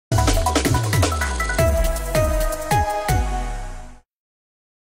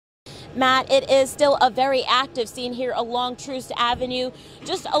Matt, it is still a very active scene here along Troost Avenue.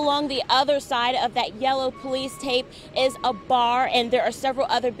 Just along the other side of that yellow police tape is a bar, and there are several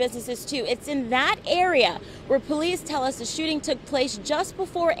other businesses too. It's in that area where police tell us the shooting took place just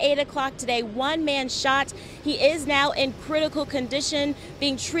before 8 o'clock today. One man shot. He is now in critical condition,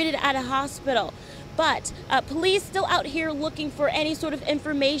 being treated at a hospital. But police still out here looking for any sort of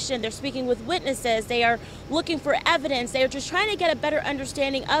information. They're speaking with witnesses. They are looking for evidence. They are just trying to get a better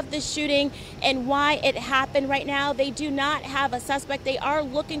understanding of this shooting and why it happened. Right now, they do not have a suspect. They are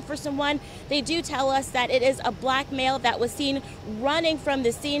looking for someone. They do tell us that it is a black male that was seen running from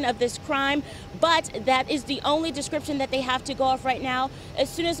the scene of this crime, but that is the only description that they have to go off right now. As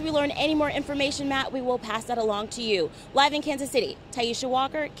soon as we learn any more information, Matt, we will pass that along to you. Live in Kansas City, Taisha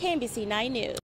Walker, KMBC 9 News.